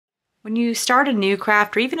When you start a new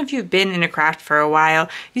craft, or even if you've been in a craft for a while,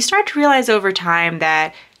 you start to realize over time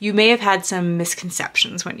that you may have had some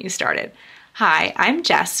misconceptions when you started. Hi, I'm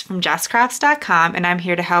Jess from JessCrafts.com, and I'm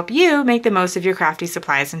here to help you make the most of your crafty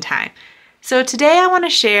supplies and time. So today I want to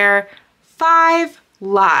share 5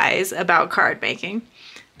 lies about card making.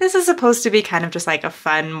 This is supposed to be kind of just like a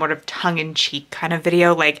fun, more of tongue-in-cheek kind of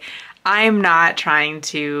video. Like, I'm not trying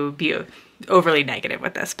to be overly negative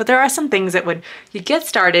with this, but there are some things that when you get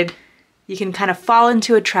started, you can kind of fall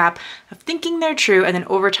into a trap of thinking they're true, and then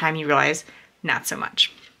over time you realize not so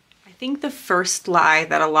much. I think the first lie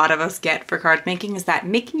that a lot of us get for card making is that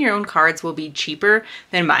making your own cards will be cheaper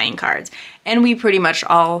than buying cards. And we pretty much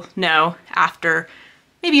all know after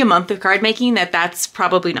maybe a month of card making that that's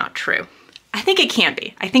probably not true. I think it can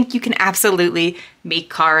be. I think you can absolutely make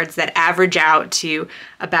cards that average out to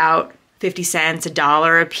about 50 cents,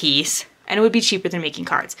 $1 a piece, and it would be cheaper than making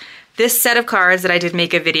cards. This set of cards that I did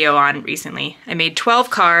make a video on recently, I made 12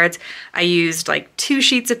 cards. I used like 2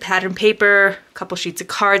 sheets of pattern paper, a couple sheets of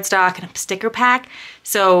cardstock, and a sticker pack.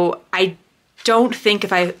 So I don't think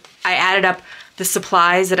if I added up the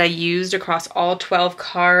supplies that I used across all 12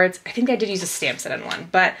 cards, I think I did use a stamp set on one,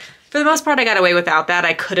 but for the most part I got away without that.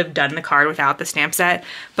 I could have done the card without the stamp set,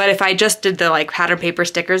 but if I just did the like pattern paper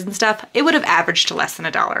stickers and stuff, it would have averaged to less than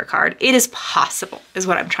 $1 a card. It is possible, is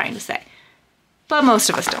what I'm trying to say. But most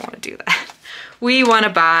of us don't want to do that. We want to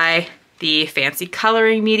buy the fancy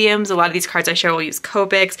coloring mediums. A lot of these cards I show will use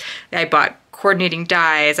Copics. I bought coordinating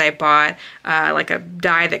dies. I bought like a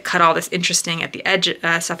die that cut all this interesting at the edge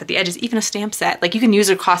stuff at the edges, even a stamp set. Like, you can use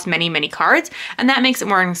it across many, many cards, and that makes it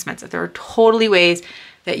more inexpensive. There are totally ways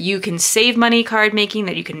that you can save money card making,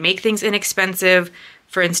 that you can make things inexpensive.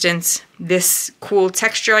 For instance, this cool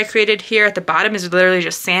texture I created here at the bottom is literally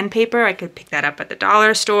just sandpaper. I could pick that up at the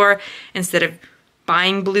dollar store. Instead of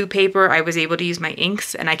buying blue paper, I was able to use my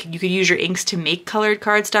inks, and you could use your inks to make colored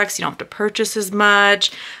cardstock, so you don't have to purchase as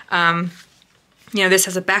much. You know, this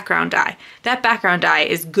has a background die. That background die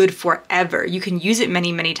is good forever. You can use it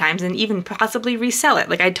many, many times and even possibly resell it.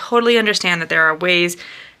 Like, I totally understand that there are ways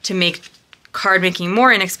to make card making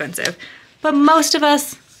more inexpensive, but most of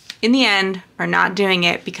us, in the end, are not doing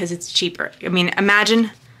it because it's cheaper. I mean,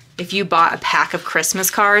 imagine if you bought a pack of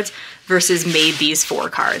Christmas cards versus made these 4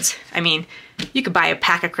 cards. I mean, you could buy a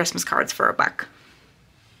pack of Christmas cards for $1.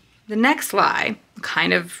 The next lie,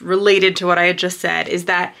 kind of related to what I had just said, is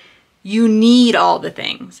that you need all the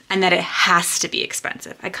things and that it has to be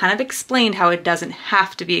expensive. I kind of explained how it doesn't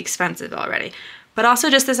have to be expensive already, but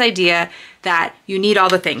also just this idea that you need all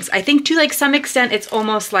the things. I think to like some extent it's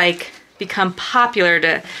almost like become popular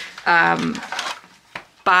to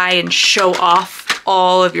buy and show off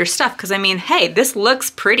all of your stuff, because I mean, hey, this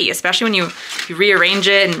looks pretty, especially when you rearrange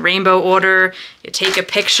it in rainbow order, you take a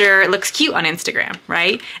picture, it looks cute on Instagram,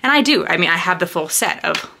 right? And I do. I mean, I have the full set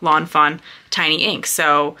of Lawn Fawn tiny inks,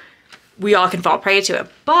 so we all can fall prey to it.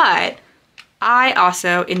 But I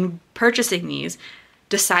also, in purchasing these,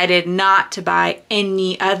 decided not to buy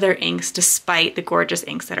any other inks despite the gorgeous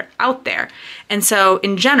inks that are out there. And so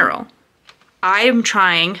in general, I am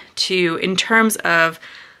trying to, in terms of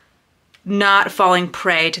not falling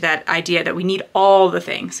prey to that idea that we need all the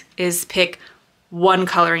things, is pick one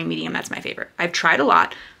coloring medium that's my favorite. I've tried a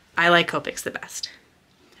lot. I like Copics the best.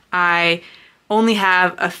 I only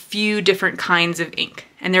have a few different kinds of ink,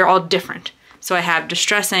 and they're all different. So I have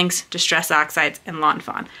Distress inks, Distress oxides, and Lawn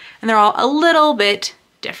Fawn, and they're all a little bit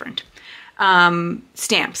different.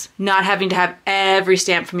 Stamps, not having to have every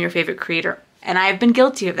stamp from your favorite creator. And I've been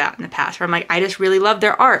guilty of that in the past, where I'm like, I just really love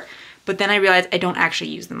their art, but then I realize I don't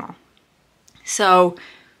actually use them all. So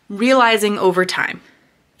realizing over time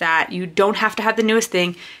that you don't have to have the newest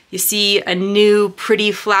thing. You see a new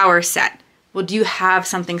pretty flower set. Well, do you have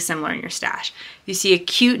something similar in your stash? You see a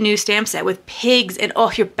cute new stamp set with pigs, and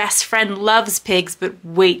oh, your best friend loves pigs, but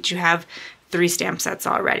wait, you have 3 stamp sets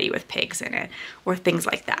already with pigs in it, or things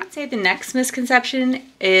like that. I'd say the next misconception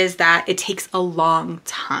is that it takes a long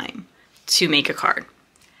time to make a card.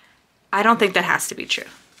 I don't think that has to be true.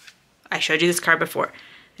 I showed you this card before.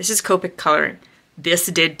 This is Copic coloring. This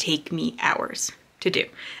did take me hours to do.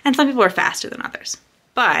 And some people are faster than others.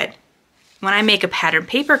 But when I make a pattern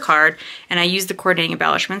paper card and I use the coordinating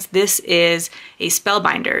embellishments, this is a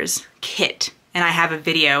Spellbinders kit. And I have a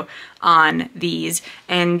video on these,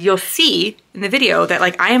 and you'll see in the video that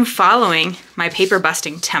like I am following my paper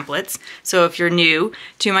busting templates. So if you're new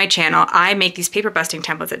to my channel, I make these paper busting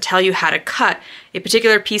templates that tell you how to cut a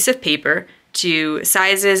particular piece of paper to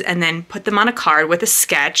sizes and then put them on a card with a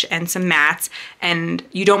sketch and some mats, and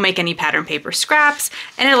you don't make any pattern paper scraps,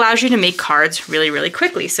 and it allows you to make cards really, really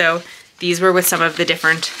quickly. So these were with some of the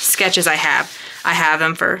different sketches I have. I have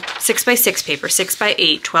them for 6x6 paper,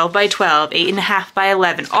 6x8, 12x12,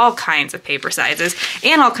 8.5x11, all kinds of paper sizes,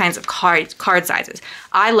 and all kinds of card sizes.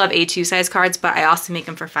 I love A2 size cards, but I also make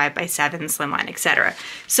them for 5x7, slimline, etc.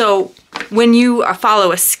 So when you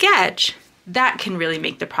follow a sketch, that can really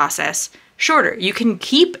make the process shorter. You can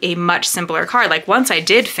keep a much simpler card. Like once I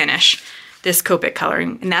did finish this Copic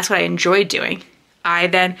coloring, and that's what I enjoyed doing, I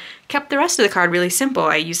then kept the rest of the card really simple.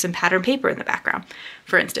 I used some pattern paper in the background,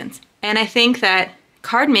 for instance. And I think that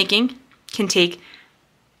card making can take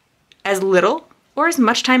as little or as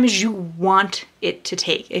much time as you want it to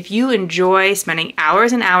take. If you enjoy spending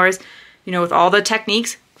hours and hours, you know, with all the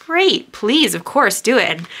techniques, great, please, of course, do it.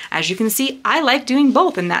 And as you can see, I like doing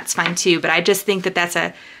both, and that's fine too. But I just think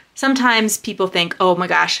that sometimes people think, oh my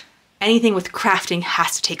gosh, anything with crafting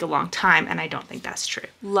has to take a long time, and I don't think that's true.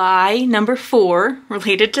 Lie number 4,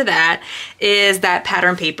 related to that, is that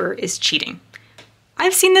pattern paper is cheating.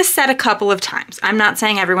 I've seen this said a couple of times. I'm not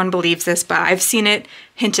saying everyone believes this, but I've seen it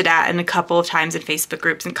hinted at in a couple of times in Facebook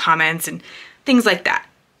groups and comments and things like that.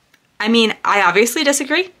 I mean, I obviously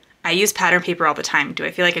disagree. I use pattern paper all the time. Do I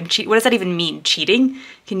feel like I'm cheating? What does that even mean, cheating?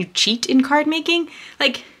 Can you cheat in card making?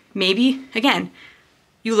 Like, maybe, again,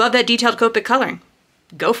 you love that detailed Copic coloring.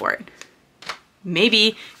 Go for it.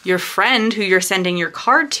 Maybe your friend who you're sending your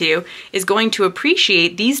card to is going to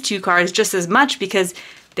appreciate these 2 cards just as much because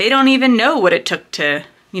they don't even know what it took to,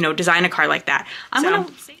 you know, design a card like that. I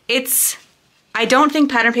don't think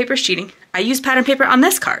pattern paper is cheating. I use pattern paper on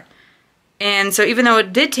this card. And so even though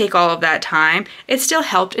it did take all of that time, it still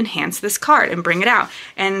helped enhance this card and bring it out.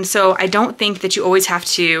 And so I don't think that you always have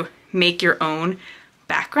to make your own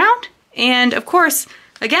background. And of course,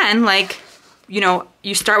 again, like, you know,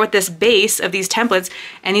 you start with this base of these templates,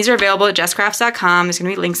 and these are available at jesscrafts.com. There's gonna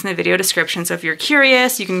be links in the video description, so if you're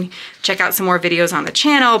curious, you can check out some more videos on the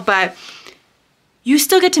channel, but you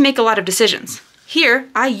still get to make a lot of decisions. Here,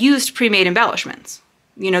 I used pre-made embellishments.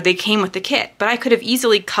 You know, they came with the kit, but I could have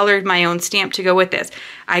easily colored my own stamp to go with this.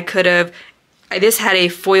 This had a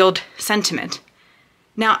foiled sentiment.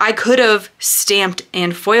 Now, I could have stamped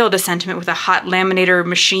and foiled a sentiment with a hot laminator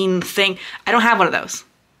machine thing. I don't have one of those.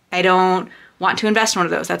 I don't want to invest in one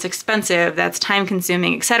of those. That's expensive, that's time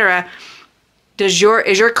consuming, etc. Is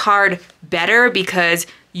your card better because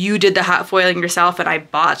you did the hot foiling yourself and I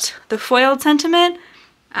bought the foiled sentiment?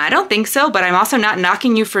 I don't think so, but I'm also not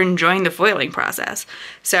knocking you for enjoying the foiling process.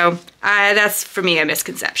 So that's, for me, a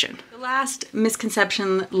misconception. The last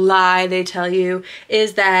misconception lie they tell you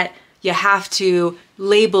is that you have to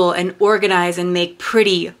label and organize and make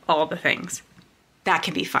pretty all the things. That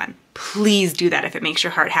can be fun. Please do that if it makes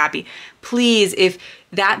your heart happy. Please, if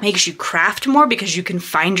that makes you craft more because you can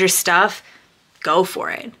find your stuff, go for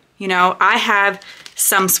it. You know, I have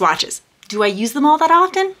some swatches. Do I use them all that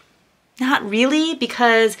often? Not really,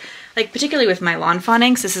 because, like, particularly with my lawn fawn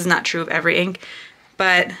inks, this is not true of every ink,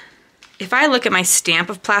 but if I look at my stamp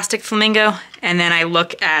of Plastic Flamingo and then I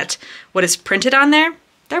look at what is printed on there,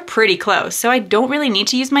 they're pretty close. So I don't really need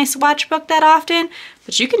to use my swatch book that often,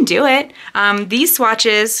 but you can do it. These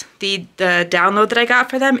swatches, the download that I got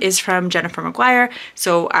for them is from Jennifer McGuire,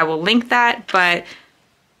 so I will link that, but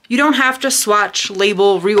you don't have to swatch,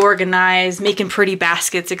 label, reorganize, making pretty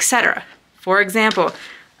baskets, etc. For example,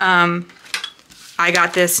 I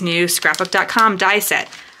got this new scrapbook.com die set.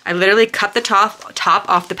 I literally cut the top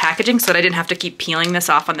off the packaging so that I didn't have to keep peeling this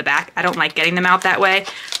off on the back. I don't like getting them out that way.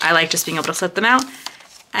 I like just being able to slip them out.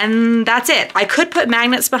 And that's it. I could put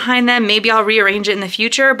magnets behind them. Maybe I'll rearrange it in the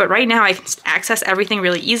future, but right now I can access everything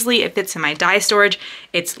really easily. It fits in my die storage.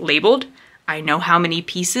 It's labeled. I know how many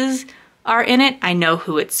pieces are in it. I know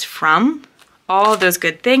who it's from. All of those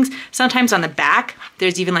good things. Sometimes on the back,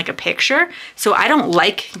 there's even like a picture. So I don't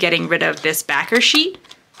like getting rid of this backer sheet.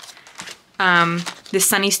 This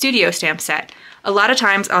Sunny Studio stamp set. A lot of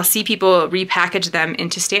times I'll see people repackage them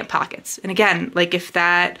into stamp pockets. And again, like if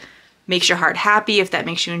that makes your heart happy, if that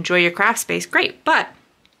makes you enjoy your craft space, great. But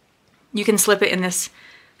you can slip it in this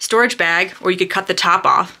storage bag, or you could cut the top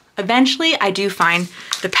off. Eventually, I do find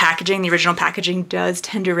the packaging, the original packaging does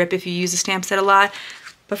tend to rip if you use a stamp set a lot.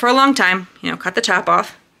 But for a long time, you know, cut the top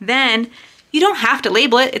off. Then you don't have to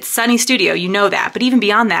label it. It's Sunny Studio, you know that. But even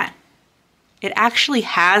beyond that, it actually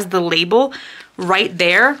has the label right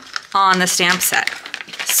there on the stamp set.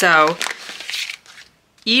 So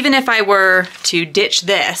even if I were to ditch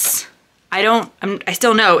this, I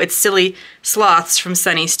still know it's Silly Sloths from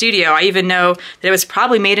Sunny Studio. I even know that it was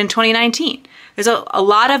probably made in 2019. There's a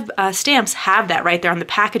lot of stamps have that right there on the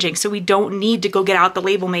packaging, so we don't need to go get out the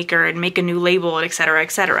label maker and make a new label, etc.,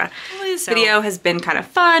 etc. This video has been kind of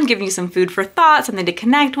fun, giving you some food for thought, something to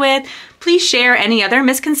connect with. Please share any other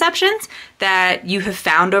misconceptions that you have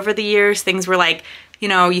found over the years, things where like, you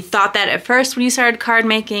know, you thought that at first when you started card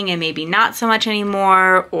making and maybe not so much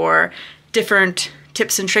anymore, or different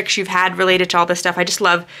tips and tricks you've had related to all this stuff. I just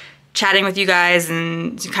love chatting with you guys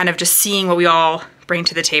and kind of just seeing what we all bring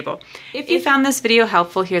to the table. If you found this video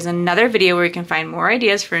helpful, here's another video where you can find more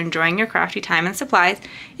ideas for enjoying your crafty time and supplies.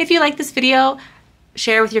 If you like this video,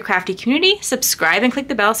 share with your crafty community, subscribe and click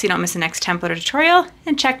the bell so you don't miss the next template or tutorial,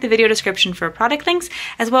 and check the video description for product links,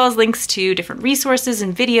 as well as links to different resources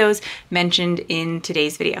and videos mentioned in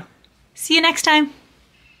today's video. See you next time.